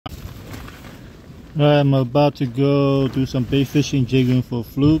Alright, I'm about to go do some bait fishing jigging for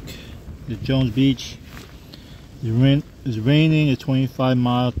Fluke at Jones Beach. It's raining, it's 25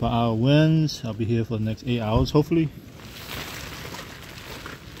 miles per hour winds. I'll be here for the next 8 hours hopefully.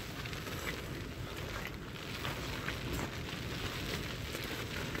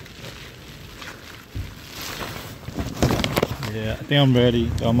 Yeah, I think I'm ready.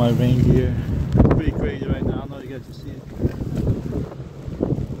 Got my rain gear. It's pretty crazy right now. I don't know if you guys can see it.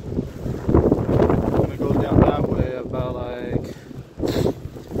 I'm gonna go down that way about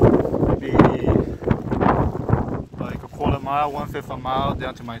maybe like a quarter mile, 1/5 a mile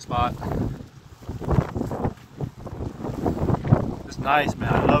down to my spot. It's nice,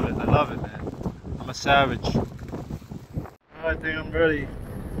 man. I love it. I love it, man. I'm a savage. I think I'm ready.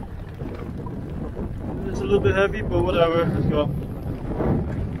 It's a little bit heavy, but whatever. Let's go.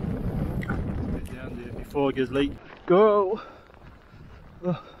 Let's get down there before it gets late. Go.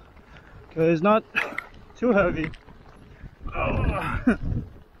 Okay, it's not too heavy. Let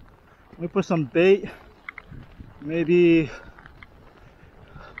me put some bait. Maybe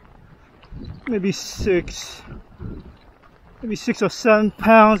 6 or 7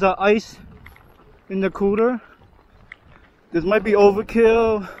 pounds of ice in the cooler. This might be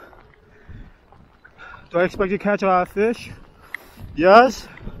overkill. Do I expect to catch a lot of fish? Yes.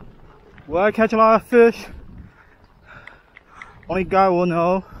 Will I catch a lot of fish? Only God will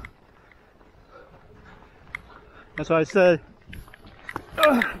know. That's why I said,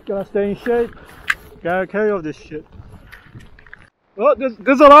 gotta stay in shape. Gotta carry all this shit. Well,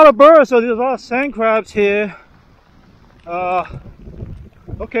 there's a lot of birds, so there's a lot of sand crabs here.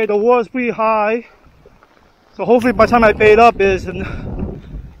 Okay, the water's pretty high. So hopefully by the time I bait up, it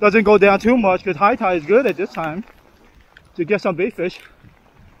doesn't go down too much, because high tide is good at this time to get some bait fish.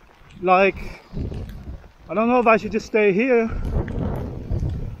 Like, I don't know if I should just stay here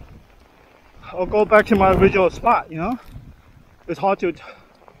or go back to my original spot, you know? It's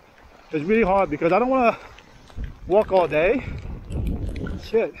really hard because I don't want to walk all day.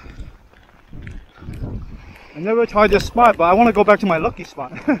 Shit. I never tried this spot, but I want to go back to my lucky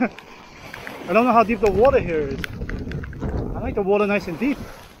spot. I don't know how deep the water here is. I like the water nice and deep.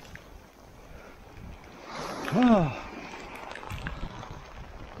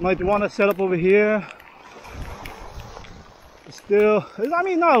 Might want to set up over here. Still, I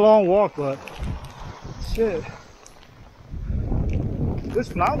mean, not a long walk, but shit. This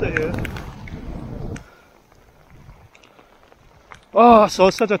flounder here. Oh, so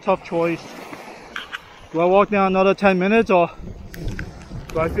it's such a tough choice. Do I walk down another 10 minutes or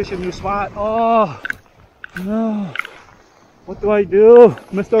do I fish a new spot? Oh, no. What do I do?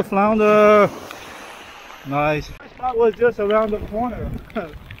 Mr. Flounder. Nice. The spot was just around the corner.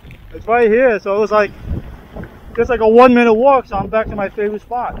 It's right here, so it was like just like a 1 minute walk, so I'm back to my favorite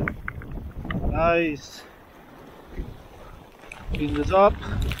spot. Nice. Clean this up.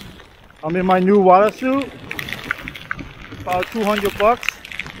 I'm in my new water suit. It's about 200 bucks.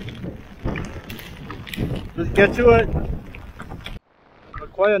 Let's get to it.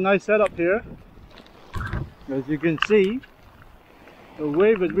 Quite a nice setup here. As you can see, the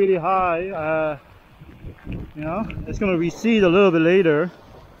wave is really high. You know, it's gonna recede a little bit later.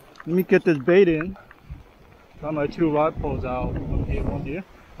 Let me get this bait in. Got my 2 rod poles out. One here, one here.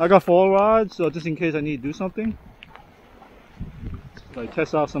 I got 4 rods, so just in case I need to do something. So I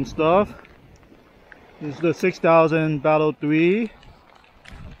test out some stuff. This is the 6000 Battle 3.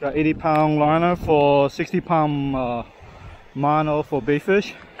 Got 80-pound liner for 60-pound mono for bait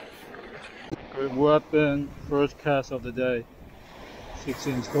fish. Good weapon, first cast of the day.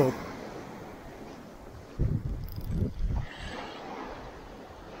 6-inch scope.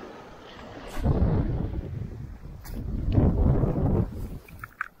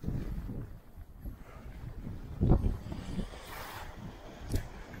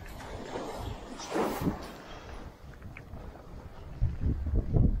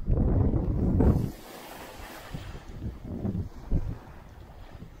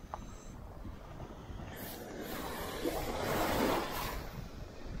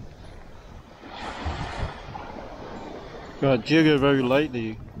 Gotta jig it very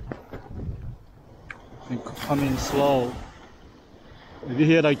lightly and come in slow. If you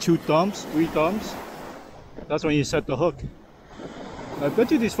hear like 2 thumps, 3 thumps, that's when you set the hook. I bet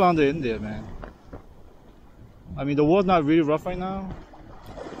you these flounder in there, man. I mean, the water's not really rough right now.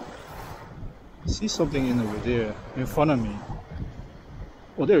 I see something in over there, in front of me.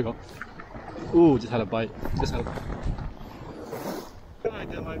 Oh, there we go. Ooh, just had a bite. Just had a bite. I feel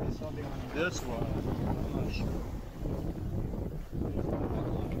like there might be something on this one. I'm not sure.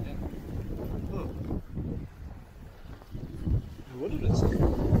 What is this?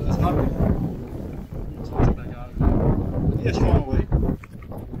 That's not Give me a strong weight.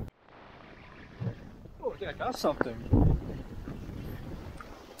 Oh, I think I got something. Oh,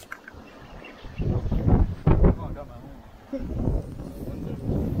 I got my own.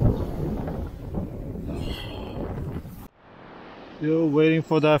 Still waiting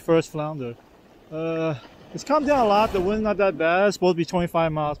for that first flounder. It's come down a lot. The wind's not that bad. It's supposed to be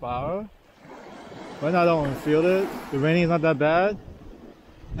 25 miles per hour. Right now I don't feel it. The raining is not that bad.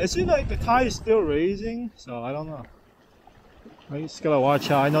 It seems like the tide is still raising, so I don't know. I just gotta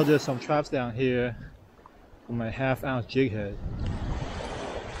watch out. I know there's some traps down here for my half-ounce jig head.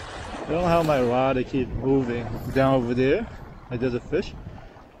 I don't know how my rod they keep moving down over there. Like there's a fish.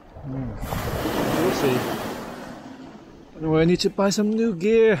 We'll see. Anyway, I need to buy some new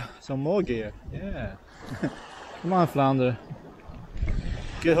gear, some more gear. Yeah. Come on, flounder.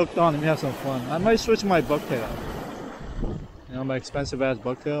 Get hooked on. Let me have some fun. I might switch my bucktail. You know, my expensive ass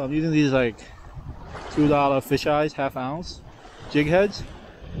bucktail. I'm using these like $2 fish eyes, half-ounce jig heads.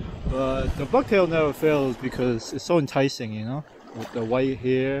 But the bucktail never fails because it's so enticing, you know, with the white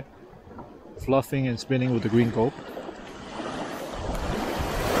hair fluffing and spinning with the green gold.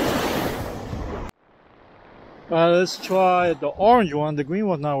 Alright, let's try the orange one. The green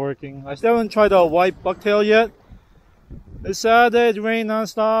one's not working. I still haven't tried the white bucktail yet. It's Saturday, it's raining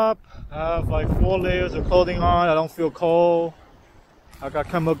non-stop. I have like 4 layers of clothing on. I don't feel cold. I got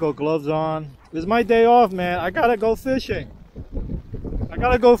chemical gloves on. This is my day off, man. I gotta go fishing. I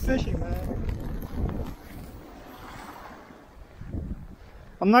gotta go fishing, man.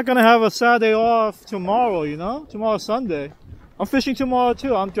 I'm not gonna have a Saturday off tomorrow, you know? Tomorrow's Sunday. I'm fishing tomorrow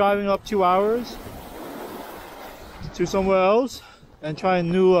too. I'm driving up 2 hours to somewhere else and try a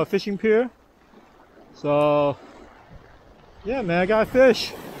new fishing pier. So yeah, man, I gotta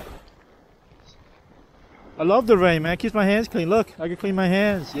fish. I love the rain, man. It keeps my hands clean. Look, I can clean my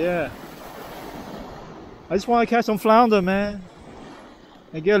hands. Yeah, I just want to catch some flounder, man,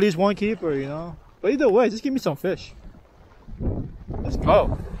 and get at least one keeper, you know. But either way, just give me some fish. Let's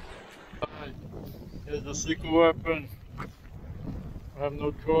go. Alright, here's the secret weapon. I have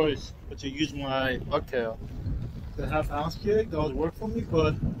no choice but to use my bucktail. The half-ounce jig, those work for me,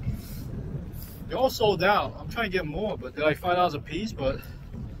 but they're all sold out. I'm trying to get more, but they're like $5 a piece, but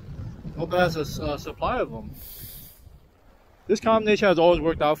nobody has a supply of them. This combination has always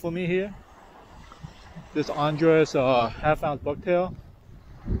worked out for me here. This Andres half-ounce bucktail.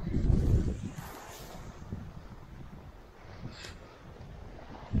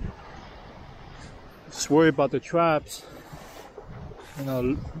 Just worry about the traps, you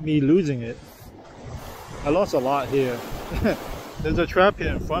know, me losing it. I lost a lot here. There's a trap here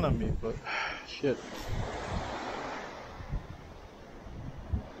in front of me, but shit.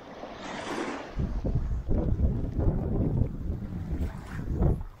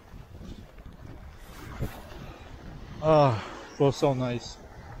 Ah, feels so nice.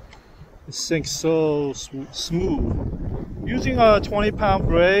 It sinks so smooth. Using a 20-pound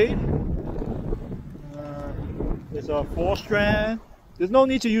braid. It's a 4-strand. There's no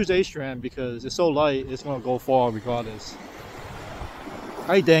need to use 8-strand because it's so light, it's gonna go far regardless.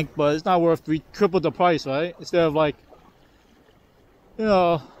 I think, but it's not worth triple the price, right? Instead of like, you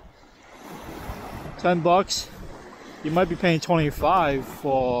know, 10 bucks, you might be paying 25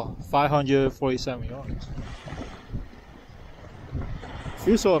 for 547 yards. It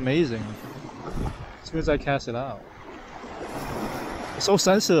feels so amazing as soon as I cast it out. It's so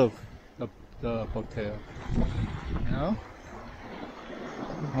sensitive, the bucktail, you know?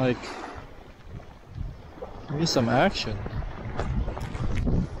 Like, give me some action.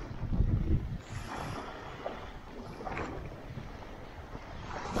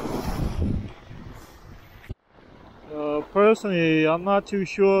 Personally, I'm not too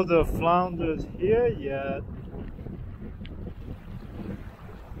sure the flounder's here yet.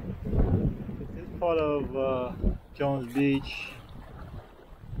 This is part of Jones Beach.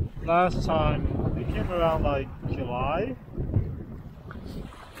 Last time they came around like July,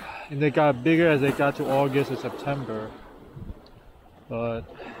 and they got bigger as they got to August or September. But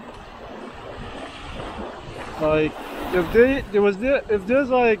like, if there's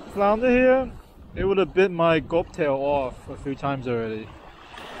like flounder here, it would have bit my gulp tail off a few times already.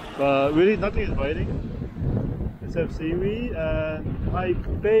 But really, nothing is biting except seaweed, and my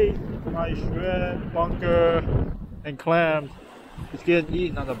bait, my shred, bunker, and clams is getting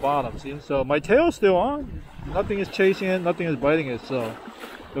eaten on the bottom. See, so my tail's still on. Nothing is chasing it. Nothing is biting it. So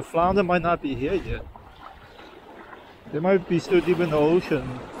the flounder might not be here yet. They might be still deep in the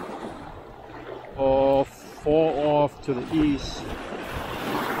ocean or fall off to the east.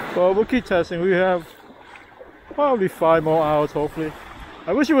 But we'll keep testing. We have probably 5 more hours, hopefully.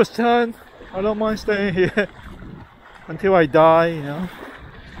 I wish it was 10. I don't mind staying here. until I die, you know.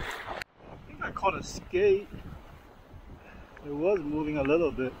 I think I caught a skate. It was moving a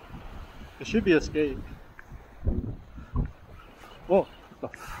little bit. It should be a skate. Whoa!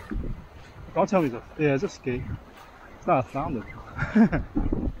 Don't tell me that. Yeah, it's a skate. It's not a flounder.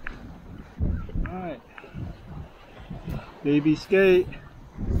 Alright. Baby skate.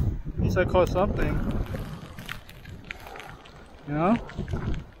 At least I caught something. You know?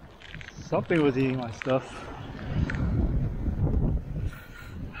 Something was eating my stuff.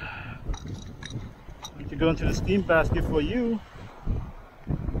 I need to go into the steam basket for you.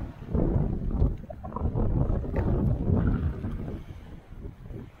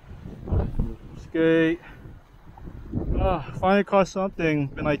 Skate. Finally caught something.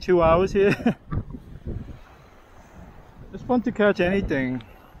 Been like 2 hours here. It's fun to catch anything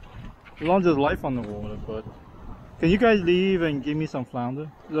as long as there's life on the water, but can you guys leave and give me some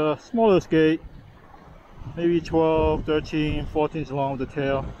flounder? The smaller skate, maybe 12, 13, 14 inches long with the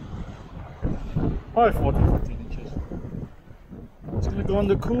tail. Probably 14, 15 inches. It's gonna go in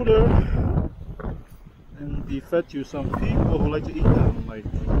the cooler and be fed to some people who like to eat them, like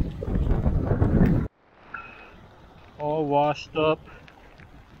all washed up,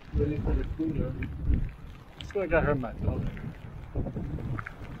 ready for the cooler. So I got her mat.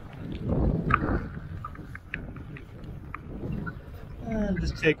 And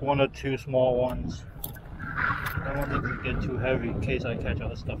just take 1 or 2 small ones. I don't want it to get too heavy in case I catch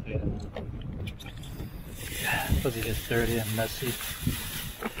other stuff here. Because it gets dirty and messy.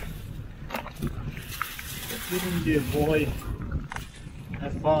 Get in there, boy.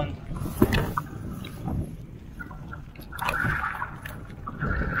 Have fun.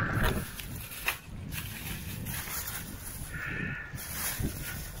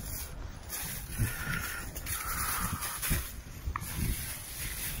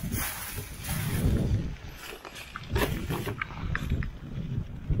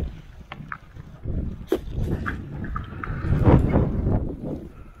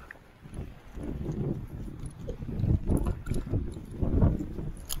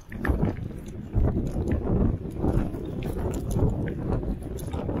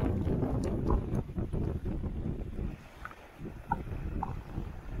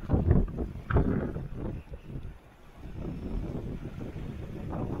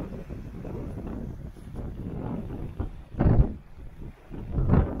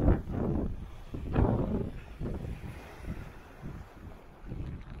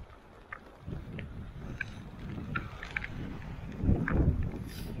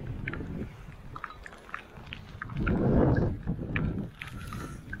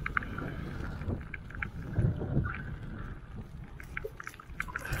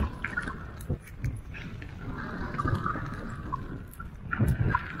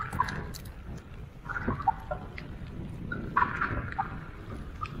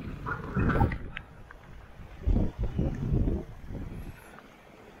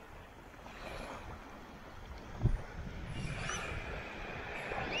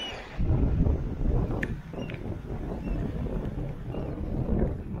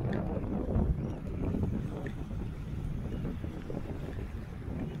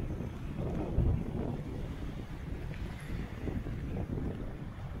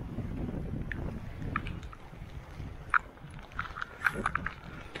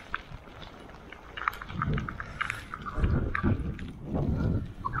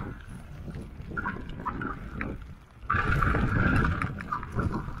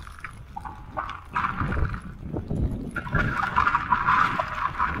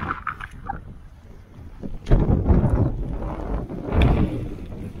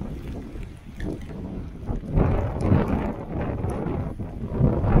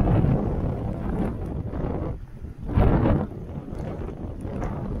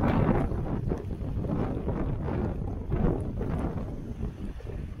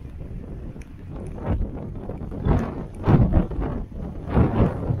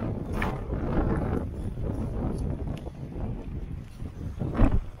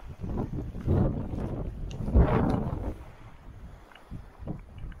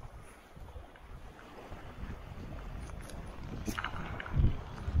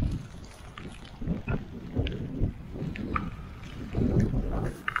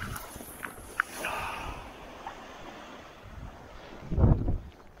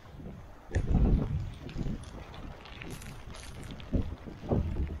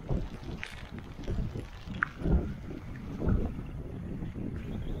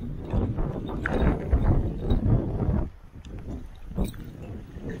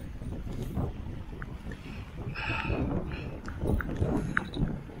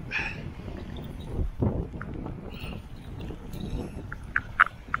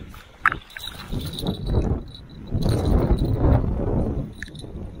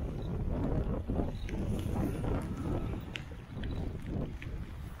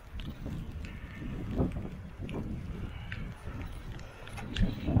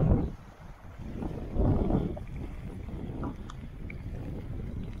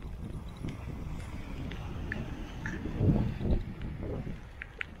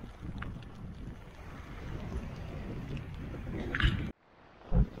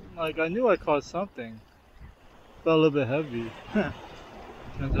 Like, I knew I caught something. Felt a little bit heavy.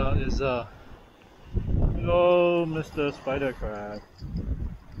 Turns out it's hello, Mr. Spider Crab.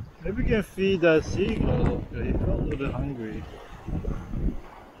 Maybe we can feed that seagull. Yeah, he felt a little bit hungry.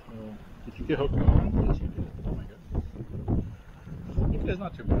 So, did you get hooked on? Yes, you did. Oh my god. I think that's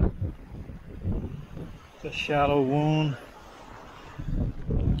not too bad. It's a shallow wound.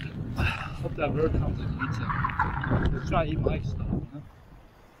 Hope that bird comes and eats it. It's trying to eat my stuff, you know?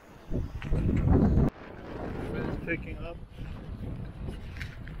 It's picking up.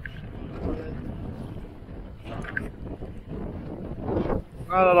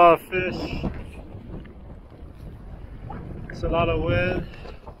 Not a lot of fish. It's a lot of wind.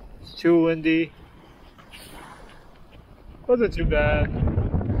 It's too windy. Wasn't too bad.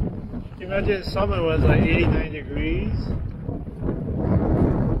 Can you imagine summer was like 89 degrees?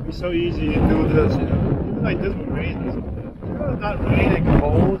 It'd be so easy to do this, you know. Even like this would rain or something. You know, not rain and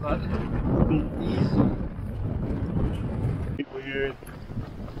cold, not it'd be easy. Weird.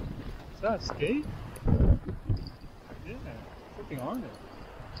 Is that a skate? Yeah, something on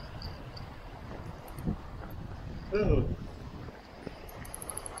it. Ooh.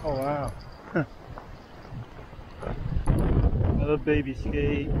 Oh wow. Another baby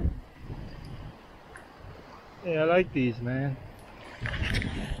skate. Yeah, I like these, man.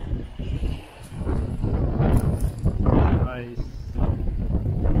 Nice.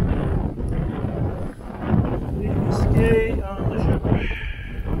 Baby skate on the ship.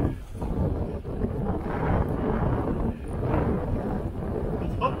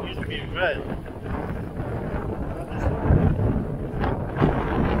 This hook used to be red.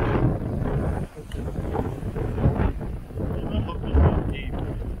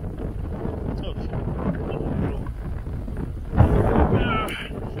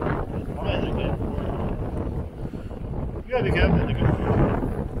 You gotta be careful,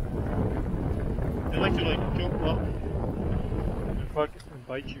 they like to like jump up and fucking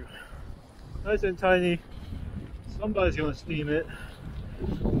bite you. Nice and tiny. Somebody's gonna steam it.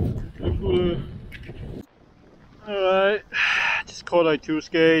 Alright, just caught like 2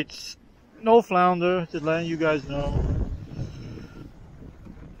 skates. No flounder, just letting you guys know.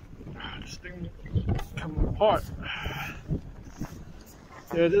 This thing come apart.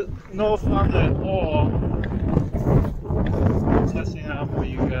 Yeah, there's no flounder at all. Testing out for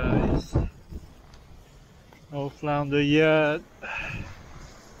you guys. No flounder yet.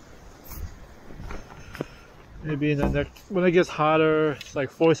 Maybe in the next, when it gets hotter, it's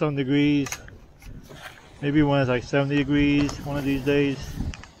like 40-some degrees. Maybe when it's like 70 degrees one of these days.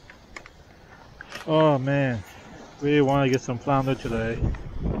 Oh man, really want to get some flounder today.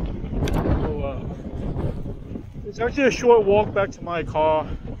 So, it's actually a short walk back to my car.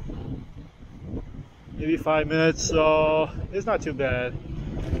 Maybe 5 minutes, so it's not too bad.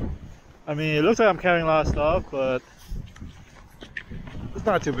 I mean, it looks like I'm carrying a lot of stuff, but it's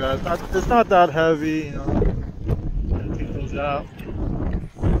not too bad. It's not that heavy, you know. Take those out.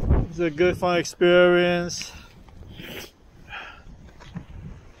 It's a good, fun experience.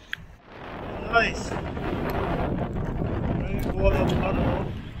 Nice. Ready to go up the tunnel.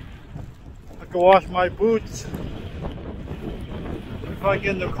 I can wash my boots if I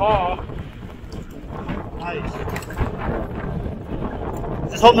get in the car. Nice.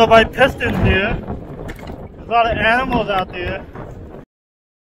 Just hope nobody pistons here. There's a lot of animals out there.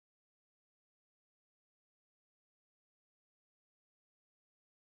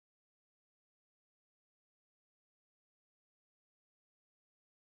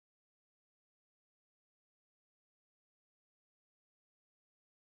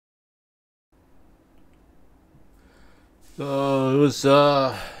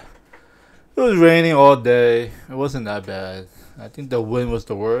 So it was raining all day. It wasn't that bad. I think the wind was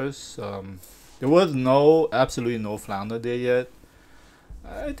the worst. There was absolutely no flounder there yet.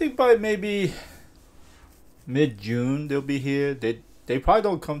 I think by maybe mid-June they'll be here. They probably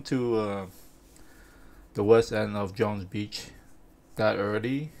don't come to the west end of Jones Beach that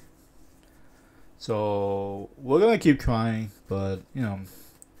early. So we're gonna keep trying, but you know,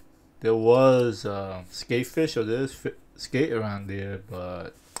 there was skate fish, or there's skate around there,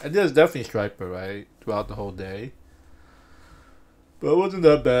 but and there's definitely striper, right, throughout the whole day. But it wasn't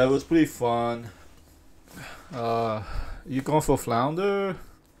that bad. It was pretty fun. You going for flounder?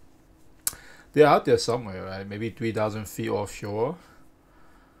 They're out there somewhere, right? Maybe 3,000 feet offshore.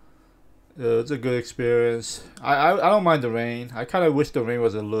 It's a good experience. I don't mind the rain. I kind of wish the rain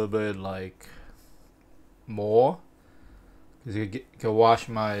was a little bit like more, because you can wash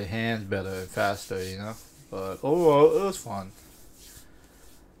my hands better and faster, you know. But overall, it was fun.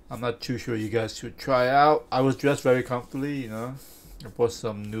 I'm not too sure you guys should try out. I was dressed very comfortably, you know. I bought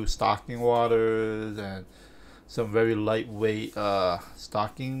some new stocking waters and some very lightweight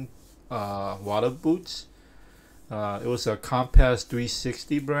stocking water boots. It was a Compass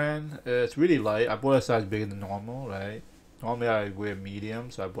 360 brand. It's really light. I bought a size bigger than normal, right? Normally I wear medium,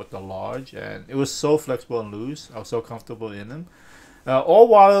 so I bought the large, and it was so flexible and loose. I was so comfortable in them. All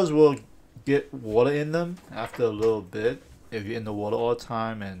waters will get water in them after a little bit if you're in the water all the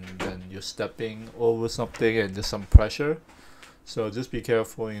time and then you're stepping over something and there's some pressure. So just be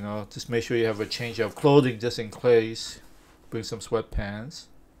careful, you know. Just make sure you have a change of clothing just in case. Bring some sweatpants.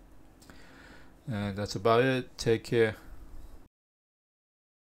 And that's about it. Take care.